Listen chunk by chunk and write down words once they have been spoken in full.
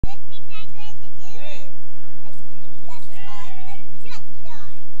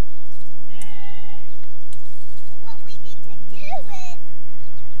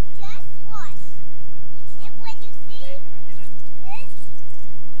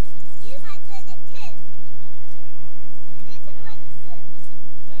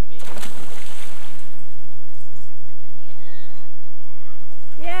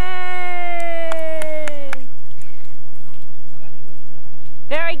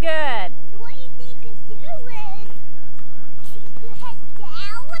good. What you need to do is keep your head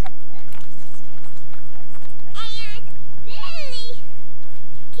down and really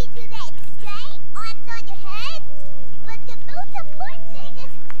keep your legs straight, arms on your head. But the most important thing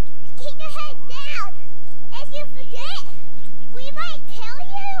is keep your head down. If you forget, we might tell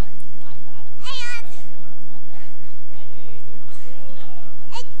you,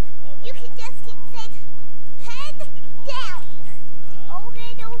 and you can just keep saying head down over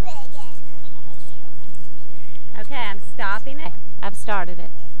and over again. Okay, I'm stopping it. I've started it.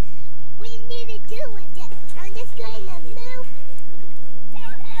 What you need to do is I'm just going to move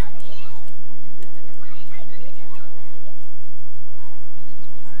down here.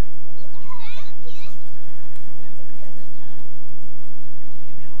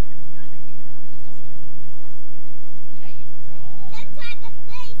 Sometimes it's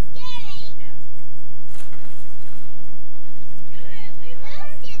very scary.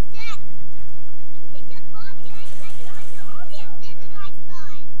 Most is that you can just walk here anytime you want to. Only if there's a nice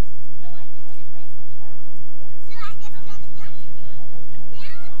guy. So I'm just going to jump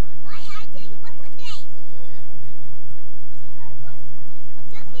down. Wait, I tell you one more thing. I'm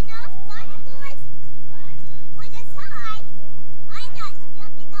jumping off dinosaurs. When it's high, I'm not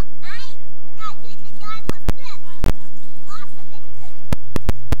jumping up. I'm not doing the dino flip off of it.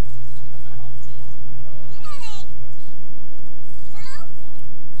 Yay! No.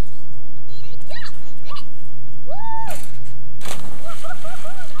 Need to jump like this. Woo!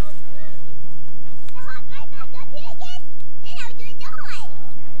 So hop right back up here again. Then I'll do a dive.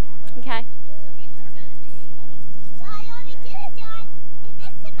 Okay. But I already did a dive. The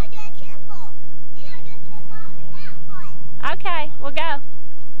next time I'll do it careful. Then I'll just flip off of that one. Okay, we'll go.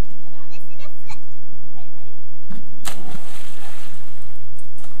 This is a flip.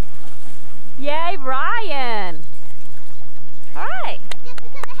 Yay, Ryan. All right. Just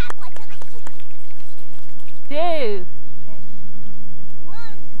because I have one tonight. Do. 1,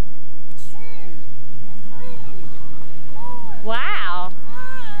 2, 3, 4, Wow.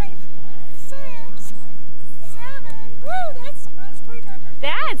 5, 6, 7. Woo, that's the most we've ever done.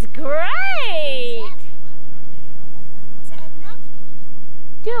 That's great. Is that enough?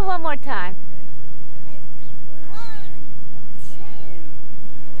 Do it one more time. 1, 2,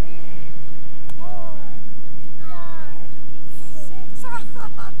 3, 4, 5,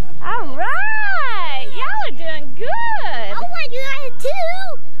 6. All right. Y'all are doing good. I want you guys too.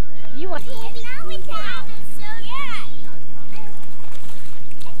 You want? Now we can.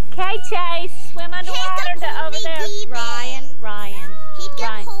 Okay, Chase. Swim underwater to over there. Ryan. He can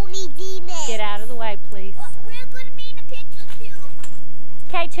Ryan. hold me demon. Get out of the way, please. We're going to be in a picture too.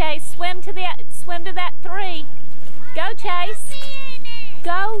 Okay, Chase. Swim to that 3. Go, Chase.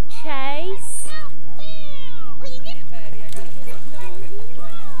 Go, Chase.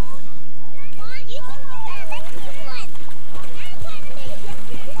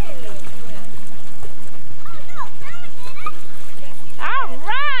 All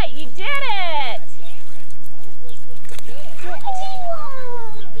right, you did it.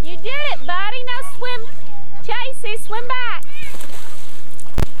 You did it, buddy. Now swim. Chasey, swim back.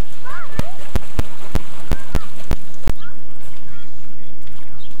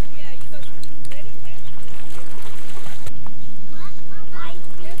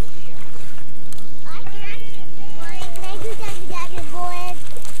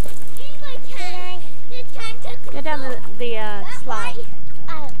 Go down the slide.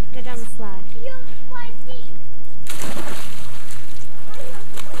 Go down the slide.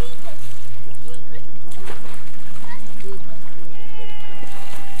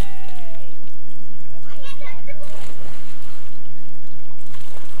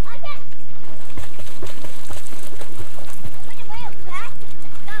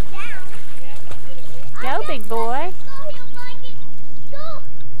 Go, big boy.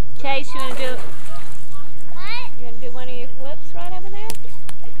 Chase, you want to do one of your flips right over there?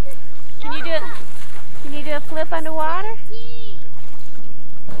 Can you do a flip underwater?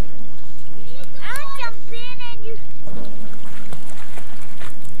 I'll jump in and you.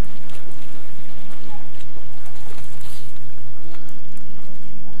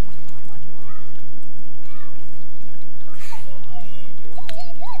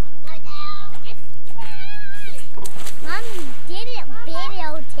 Mommy didn't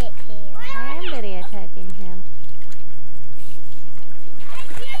videotape him. I am videotaping him.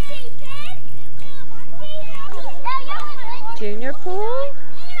 Junior pool?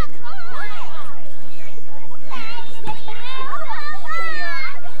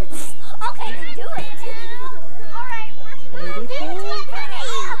 Okay, then do it. Alright, Baby pool?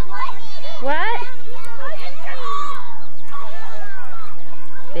 What?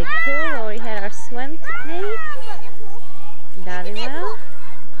 Big pool where we had our swim meet. Diving well.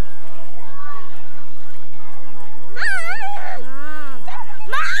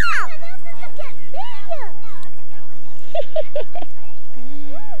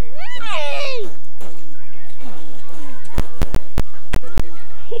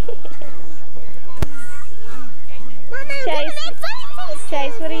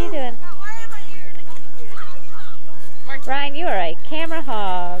 Chase, what are you doing? Ryan, you are a camera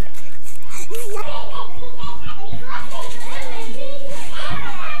hog.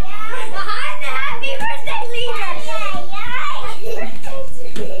 Behind the happy birthday leader!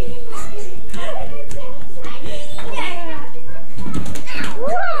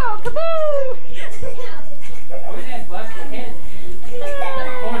 Whoa, kaboom! We had busted head.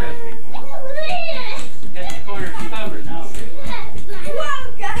 Corners before. Got the corners covered now.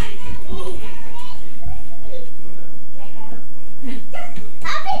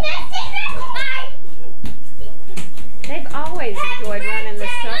 They've always enjoyed running the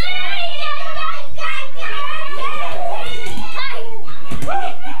circle.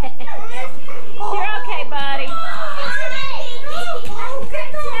 You're okay, buddy.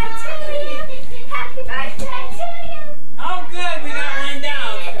 Oh, good, we got one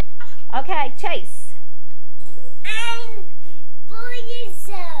down. Okay, Chase. I'm 4 years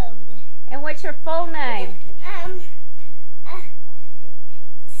old. And what's your full name?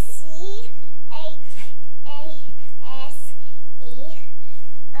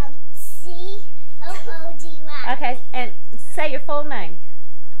 C-O-O-D-Y. Okay, and say your full name.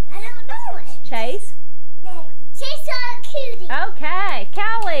 I don't know it. Chase. Chase Coody. Okay,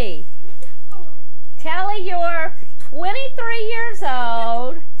 Callie. Callie, you're 23 years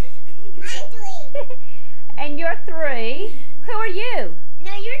old. I'm 3. And you're 3. Who are you?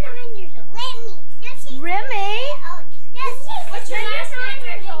 No, you're 9 years old. Remy. No, she's Remy. What's your last name? 9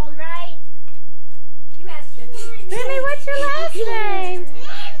 years old, right? You asked your Remy, what's your last name?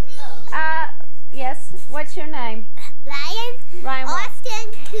 Yes. What's your name? Ryan. Ryan what?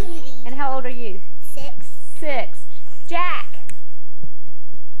 Austin Coody. And how old are you? 6. 6. Jack.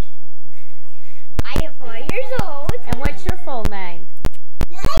 I am 4 years old. And what's your full name?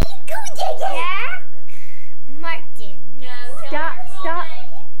 Jack Martin. No, Stop, stop.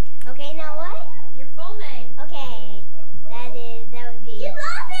 Okay, now what? Your full name. Okay, that would be. You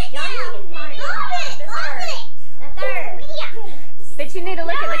love it. Jonathan Martin. Love it. The third. But you need to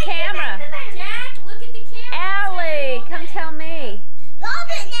look at the camera. Jack, look at the camera. Allie, come tell me. Love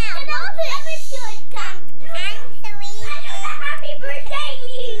it now. Love it. I'm 3. Happy birthday,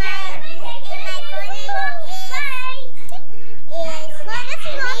 Lisa. My full name is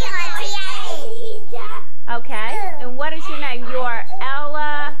Okay. And what is your name? You are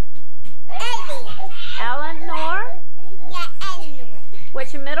Ella. Eleanor. Yeah, Eleanor.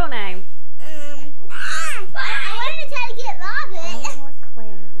 What's your middle name? I wanted to try to get Robert. Eleanor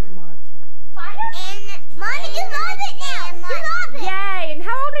Claire Martin. And Mommy, you love it now. You love it. Yay! And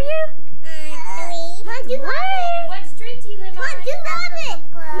how old are you? 3. Mom, you love it. What street do you live Mom, on? you love it.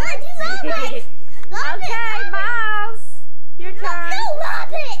 Mom, you love it. Love it. Okay, Miles. Your turn. No,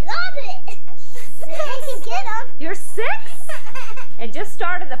 love it. Love it. I can get him. You're 6? And just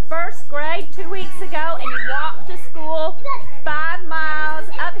started the first grade 2 weeks ago, and you walked to school 5 miles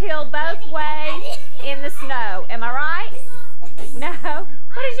uphill both ways in the snow. Am I right? No.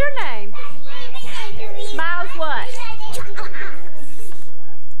 What is your name? Miles what?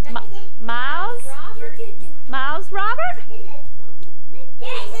 Miles? Miles Robert?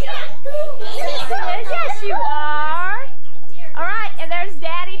 Yes, you are. All right, and there's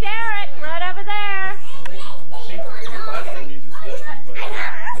Daddy Derek right over there.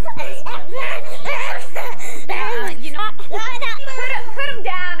 You know, put him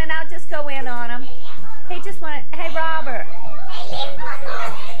down and I'll just go in on him. He just wanted, hey Robert.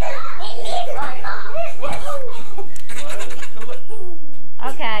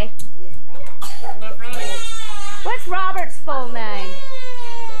 Okay. What's Robert's full name?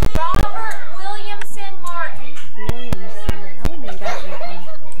 Robert Williamson Martin. Williamson. I wouldn't even got that one.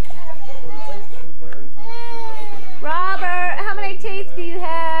 Robert, how many teeth do you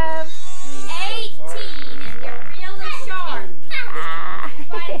have? 18, and they're really sharp.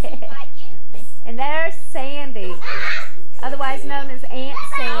 And there's Sandy, otherwise known as Aunt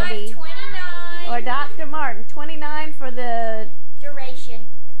Sandy. I'm 29. Or Dr. Martin. 29 for the Duration.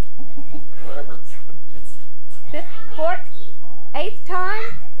 8th time?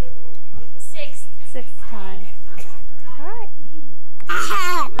 6th. 6th time. All right.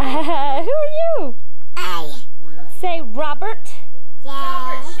 Who are you? Say Robert.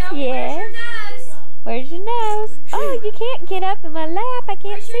 Robert, show me Yes. where's your nose? Where's your nose? Oh, you can't get up in my lap. I can't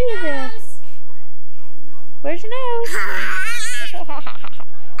Where's Where's your nose?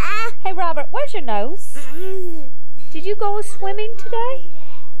 Hey, Robert, where's your nose? Did you go swimming today?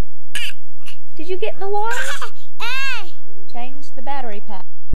 Did you get in the water? Change the battery pack.